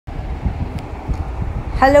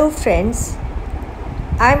Hello friends,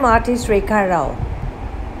 I'm artist Rekha Rao.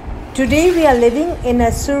 Today we are living in a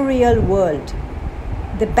surreal world.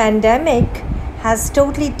 The pandemic has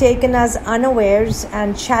totally taken us unawares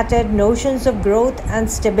and shattered notions of growth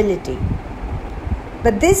and stability.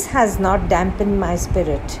 But this has not dampened my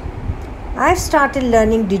spirit. I've started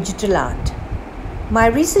learning digital art. My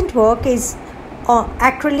recent work is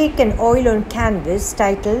acrylic and oil on canvas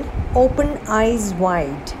titled Open Eyes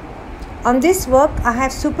Wide. On this work, I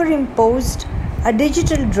have superimposed a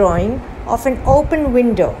digital drawing of an open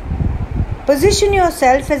window. Position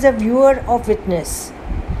yourself as a viewer or witness.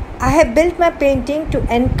 I have built my painting to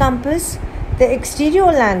encompass the exterior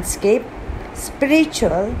landscape,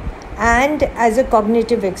 spiritual, and as a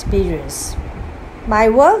cognitive experience. My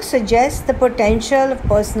work suggests the potential of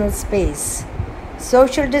personal space,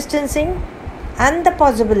 social distancing, and the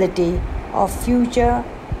possibility of future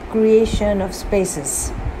creation of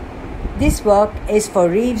spaces. This work is for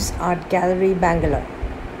Reeves Art Gallery, Bangalore.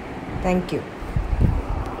 Thank you.